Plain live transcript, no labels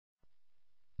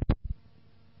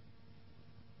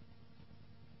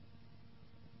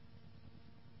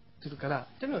するから、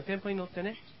とにかくテンポに乗って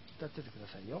ね、歌っててくだ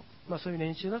さいよ。そういう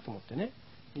練習だと思ってね、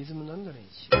リズムのみの練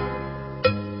習。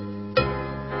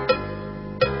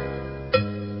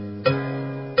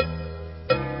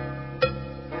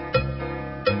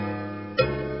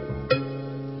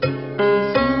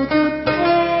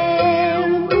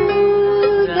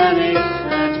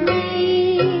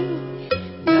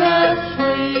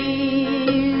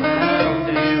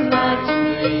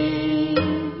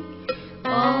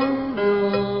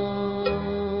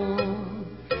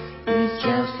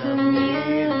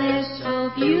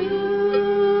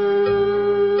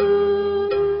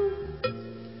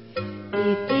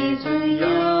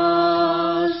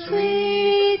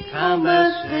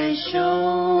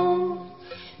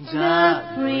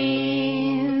That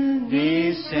brings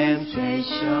this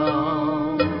sensation.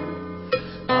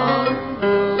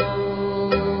 Although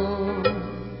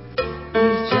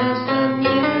it's just the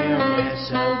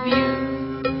nearness of you.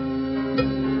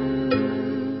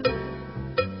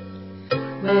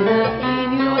 When I'm in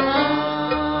your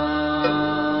arms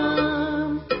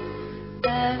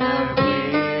and I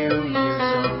feel you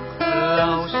so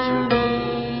close to me.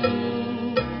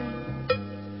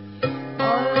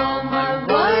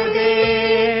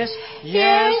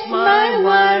 Yes, my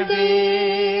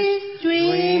wildest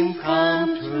dream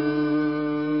come true.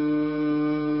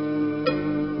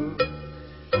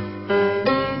 I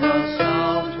need a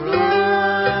soft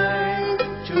light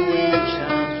to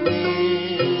enchant me.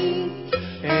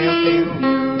 If you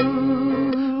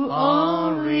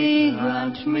only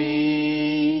grant me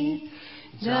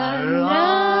the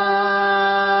light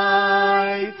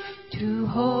to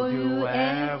hold you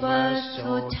ever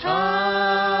so tight.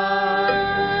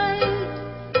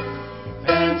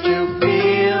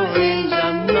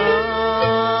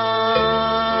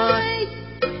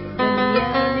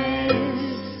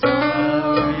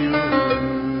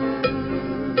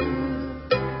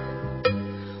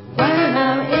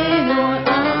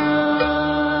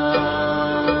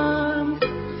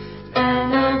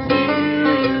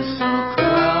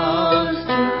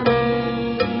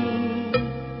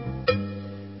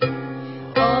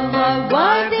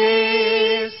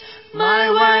 My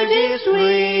wildest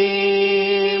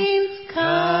dreams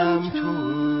come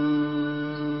true.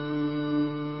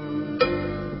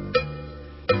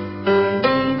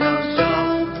 And no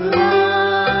soft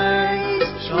light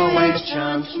so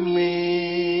enchant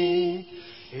me.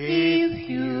 If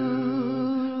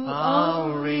you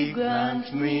only grant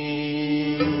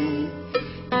me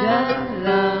the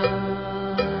light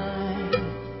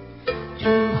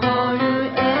to hold you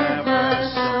ever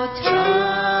so tight.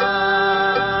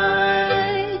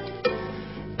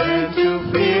 To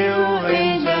feel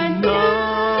in the night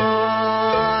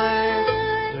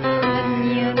the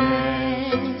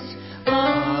nearness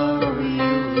of you.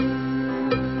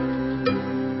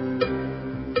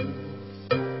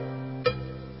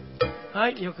 は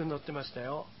い、よく乗ってました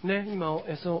よ。ね、今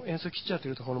演奏切っちゃって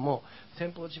るところも、テ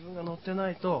ンポを自分が乗ってな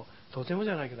いと、とても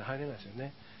じゃないけど入れないですよ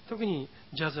ね。特に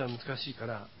ジャズは難しいか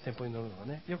ら、テンポに乗るのが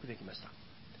ね、よくできました。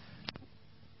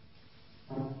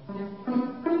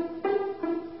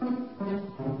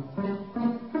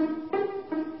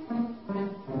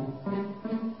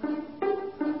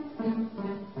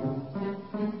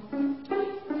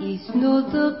It's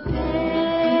not the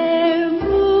pale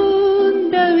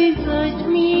moon that resides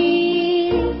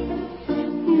me,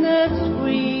 that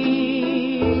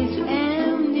thrills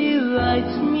and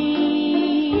delights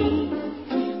me.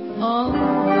 Oh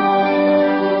no,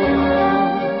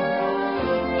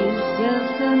 it's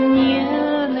just the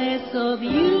nearness of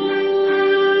you.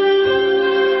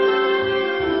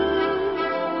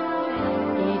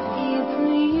 It is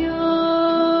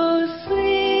your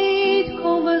sweet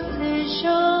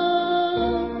conversation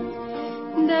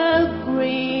that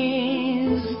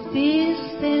brings this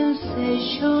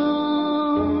sensation.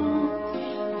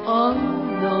 Oh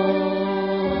no,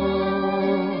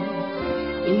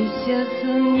 it's just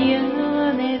the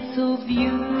nearness of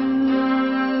you.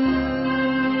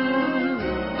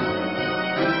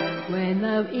 When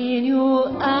I'm in your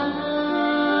arms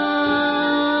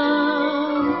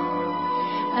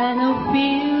and I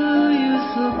feel you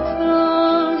so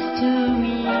close to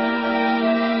me.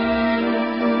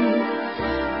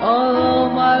 Oh,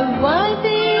 my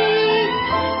wildest,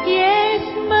 yes,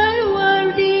 my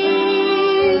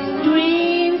wildest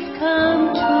dreams come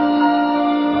true.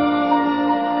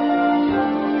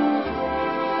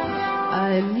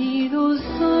 I need a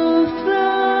soft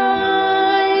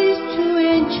light to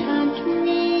enchant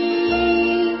me.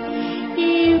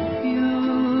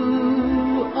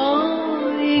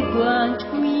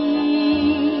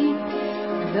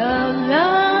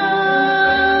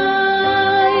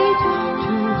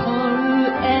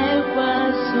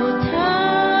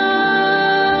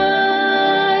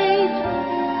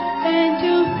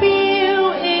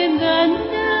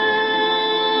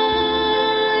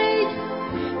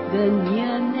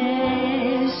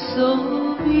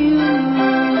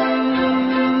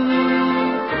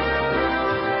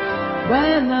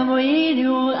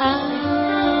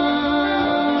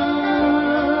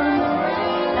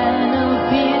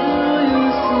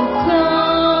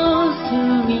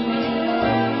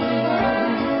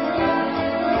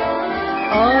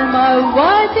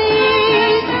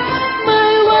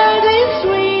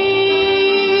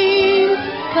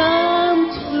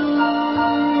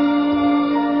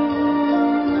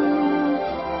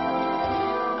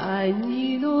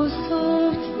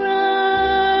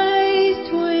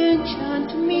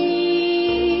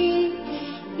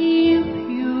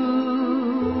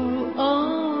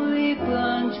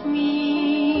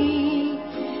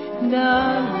 だ